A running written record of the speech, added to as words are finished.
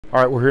All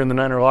right, we're here in the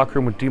Niner locker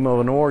room with Deommodore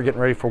Lenoir, getting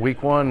ready for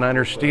Week 1.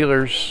 Niners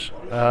Steelers.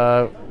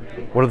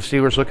 What are the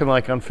Steelers looking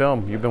like on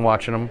film? You've been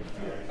watching them.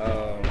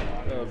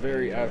 A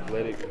very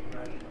athletic,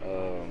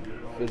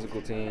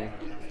 physical team.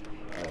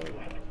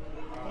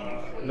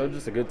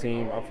 Just a good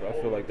team. I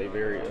feel like they're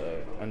very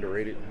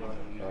underrated.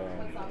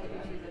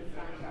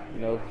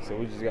 So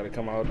we just got to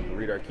come out and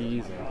read our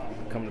keys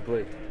and come to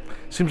play.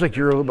 Seems like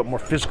you're a little bit more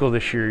physical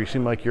this year. You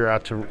seem like you're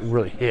out to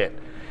really hit.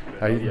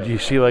 Do you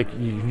see like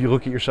you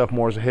look at yourself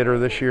more as a hitter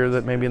this year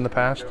than maybe in the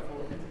past?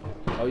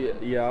 Oh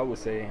yeah. I would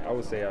say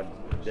I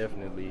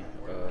definitely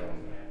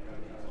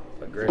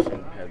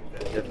aggression has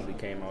definitely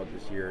came out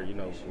this year.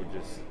 We're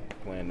just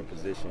playing the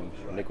position,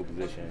 the nickel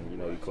position.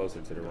 You're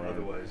closer to the run,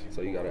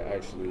 so you got to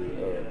actually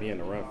be in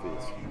the run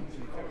fits.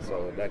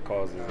 So that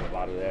causes a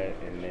lot of that,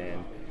 and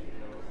then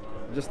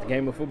just the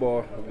game of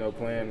football.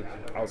 Playing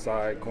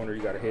outside corner,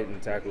 you got to hit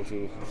and tackle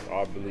too.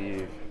 I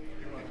believe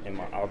in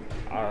myself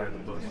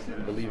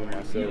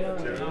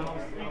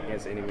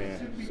against any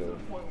man. So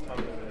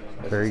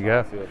there you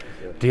go. Yeah.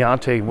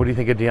 Deontay, what do you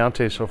think of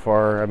Deontay so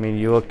far? I mean,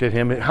 you looked at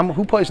him.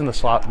 Who plays in the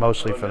slot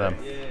mostly for them?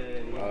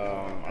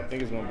 I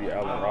think it's going to be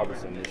Allen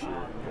Robinson this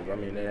year. Because,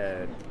 they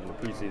had in the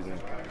preseason,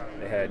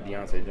 they had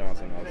Deontay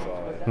Johnson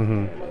outside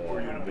and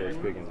Barry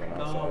Pickens on the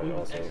outside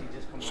also.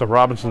 So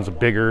Robinson's a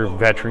bigger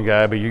veteran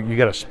guy, but you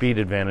got a speed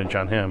advantage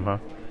on him, huh?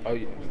 Oh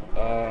yeah.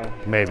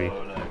 Maybe.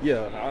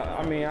 Yeah.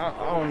 I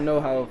don't know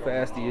how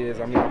fast he is.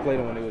 I played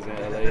him when he was in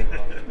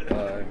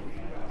LA.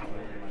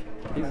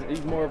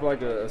 He's more of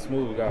like a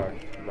smooth guy,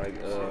 like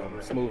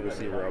smooth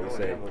receiver, I would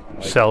say.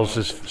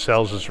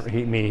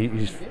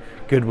 He's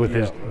good with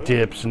his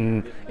dips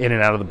and in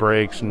and out of the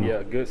breaks and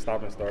good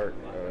stop and start.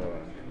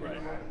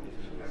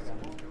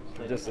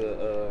 Just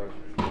a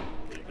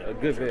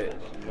good vet.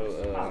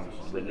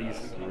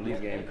 Release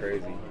game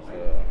crazy.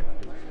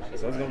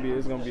 So it's gonna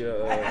be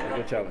a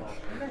good challenge.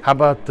 How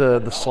about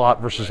the slot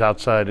versus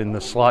outside? In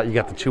the slot, you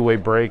got the two-way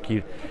break.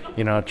 It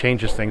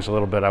changes things a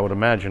little bit, I would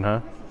imagine,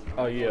 huh?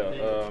 Oh yeah,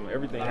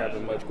 everything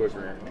happens much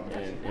quicker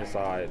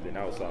inside than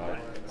outside.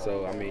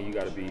 So you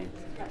got to be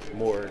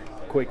more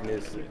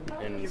quickness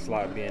in the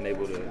slot, being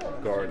able to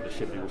guard the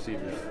shifty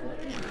receivers.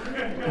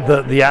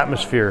 The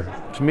atmosphere,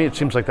 to me, it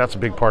seems like that's a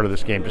big part of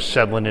this game, just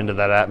settling into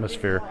that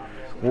atmosphere.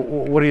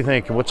 What do you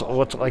think? What's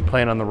it like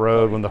playing on the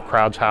road when the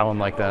crowd's howling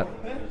like that?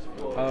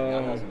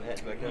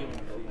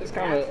 It's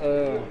kind of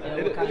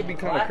it'd be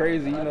kind of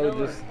crazy,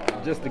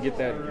 just to get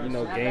that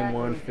game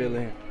one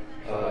feeling.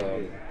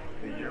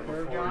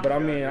 But I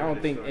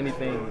don't think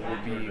anything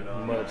would be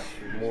much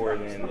more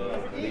than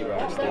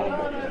Levi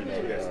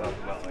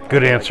Stadium.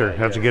 Good answer.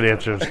 That's a good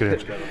answer.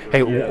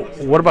 Hey,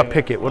 what about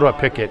Pickett?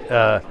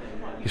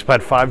 He's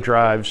played 5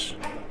 drives.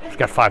 He's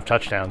got 5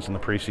 touchdowns in the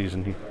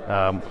preseason.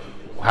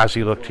 How's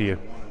he look to you?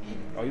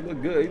 Oh, he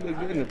looked good. He looked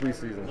good in the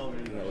preseason.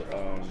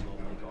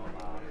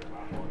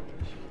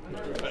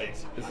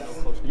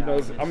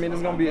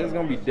 It's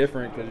gonna be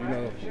different because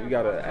we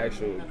got an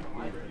actual.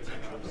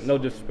 No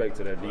disrespect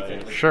to their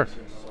defense. Sure.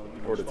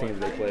 Or the teams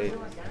they play,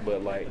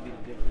 but I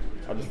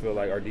just feel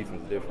like our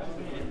defense is different.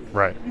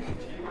 Right.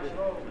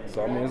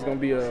 So it's gonna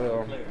be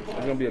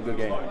a good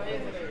game.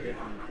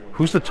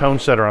 Who's the tone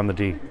setter on the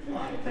D?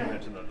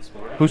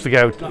 Who's the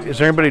guy? Is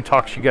there anybody who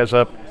talks you guys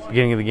up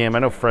beginning of the game? I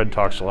know Fred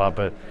talks a lot,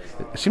 but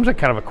it seems like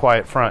kind of a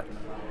quiet front.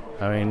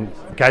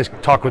 Guys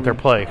talk with their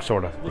play,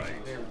 sort of.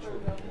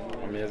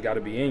 It's got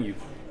to be in you.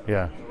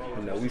 Yeah.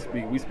 We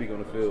speak on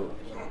the field.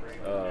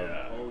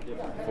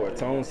 For a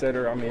tone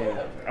setter,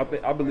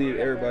 I believe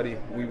everybody,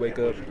 we wake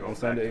up on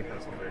Sunday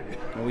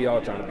and we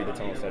all trying to be the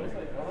tone setter.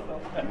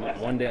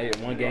 One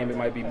game it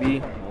might be me,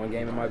 one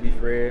game it might be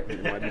Fred,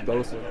 it might be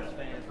Bosa,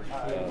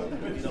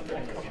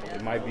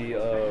 it might be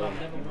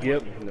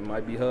Gip, and it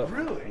might be Huff.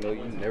 You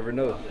never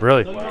know.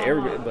 Really? But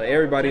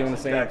everybody on the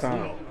same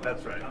time.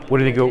 That's right. What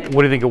do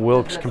you think of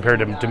Wilkes compared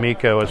to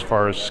D'Amico as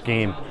far as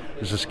scheme?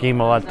 Is the scheme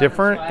a lot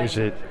different? Does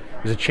it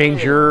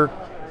change your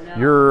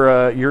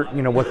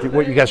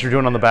what you guys are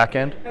doing on the back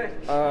end?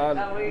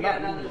 Not really.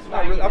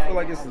 I feel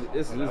like it's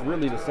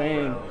really the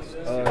same.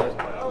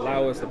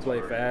 Allow us to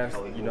play fast,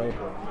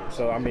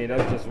 So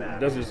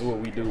that's just what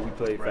we do. We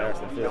play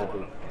fast and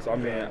physical. So I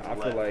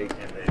feel like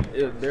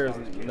there's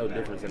no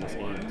difference in the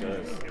scheme to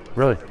us.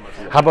 Really?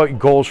 How about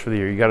goals for the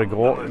year? You got a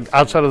goal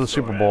outside of the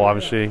Super Bowl,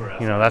 obviously.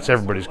 That's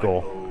everybody's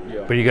goal.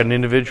 Yeah. But you got an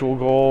individual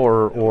goal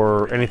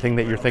or anything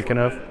that you're thinking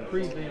of?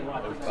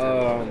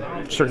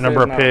 Certain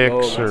number of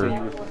picks or.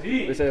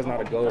 They say it's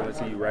not a goal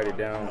until you write it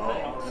down.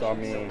 So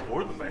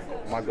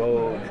my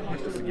goal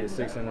is to get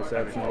 6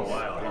 interceptions.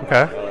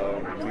 Okay.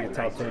 Be a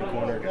top 10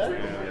 corner.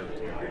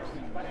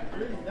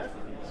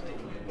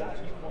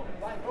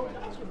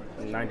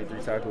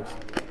 93 tackles.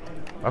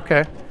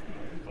 Okay.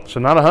 So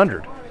not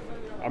 100.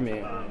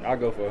 I'll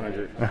go for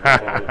 100.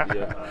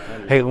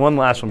 100. Hey, one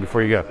last one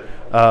before you go.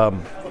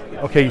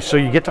 Okay, so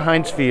you get to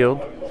Heinz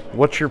Field.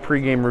 What's your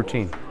pregame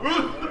routine?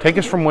 Take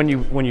us from when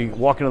you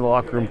walk into the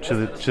locker room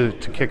to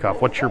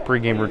kickoff. What's your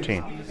pregame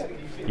routine?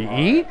 You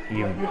eat?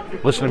 You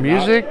listen to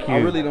music? I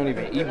really don't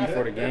even eat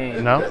before the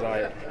game. No?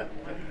 Because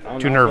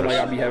Too nervous. I feel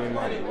like I be having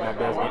my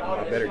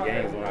better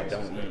games when I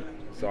don't eat.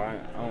 So I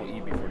don't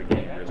eat before the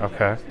game. Really.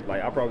 Okay.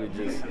 Like I probably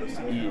just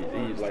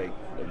eat like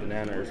a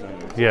banana or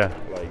something. Yeah.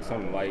 Like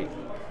something light.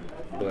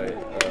 But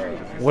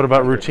what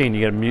about routine?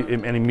 You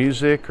get any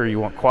music, or you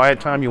want quiet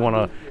time? You want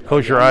to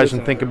close your eyes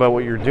and think about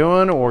what you're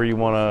doing, or you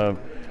want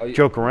to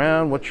joke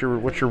around? What's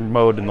your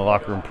mode in the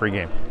locker room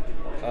pregame?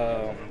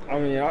 I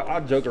mean, I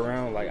joke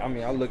around. Like, I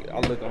mean, I look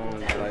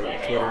on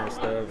like Twitter and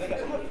stuff,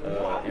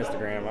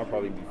 Instagram. I'll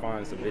probably be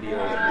finding some videos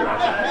and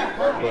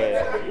watching. But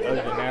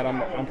other than that,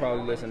 I'm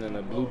probably listening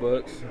to Blue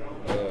Bucks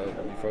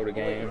before the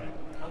game.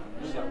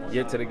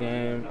 Get to the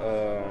game,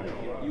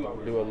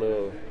 do a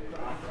little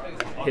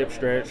hip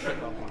stretch,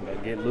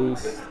 get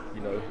loose,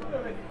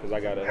 because I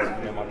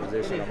gotta, my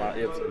position, my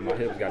hips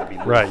gotta be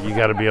loose. Right, you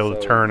gotta be able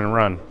to turn and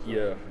run.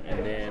 Yeah,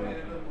 and then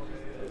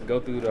go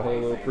through the whole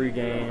little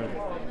pregame.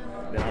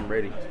 Then I'm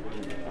ready.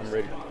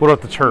 What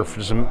about the turf?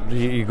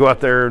 You go out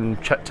there and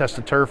test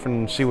the turf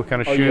and see what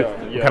kind of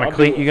what kind of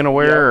cleat you're gonna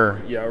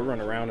wear? Yeah, I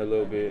run around a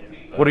little bit.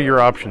 What are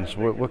your options?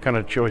 What kind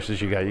of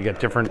choices you got? You got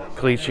different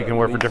cleats you can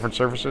wear for different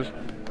surfaces?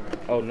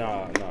 Oh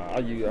nah. I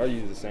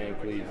use the same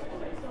cleats.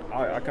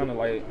 I kind of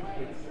like.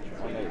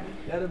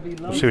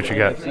 Let's see what you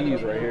got.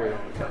 These right here.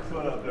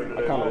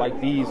 I kind of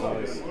like these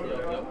ones,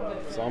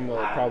 so I'm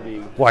gonna probably.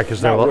 Why?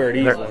 Because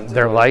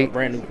they're light.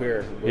 Brand new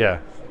pair. Yeah.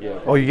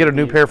 Oh, you get a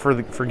new pair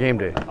for game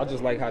day. I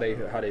just like how they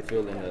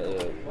feel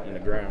in the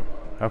ground.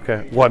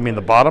 Okay. Well, I mean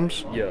the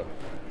bottoms. Yeah.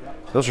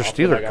 Those are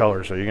Steeler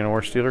colors. Are you gonna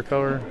wear Steeler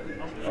color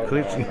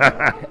cleats?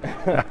 Nah.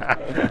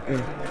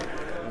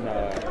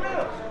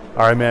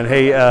 All right, man.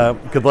 Hey,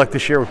 good luck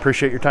this year. We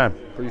appreciate your time.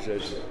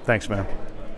 Appreciate you. Thanks, man.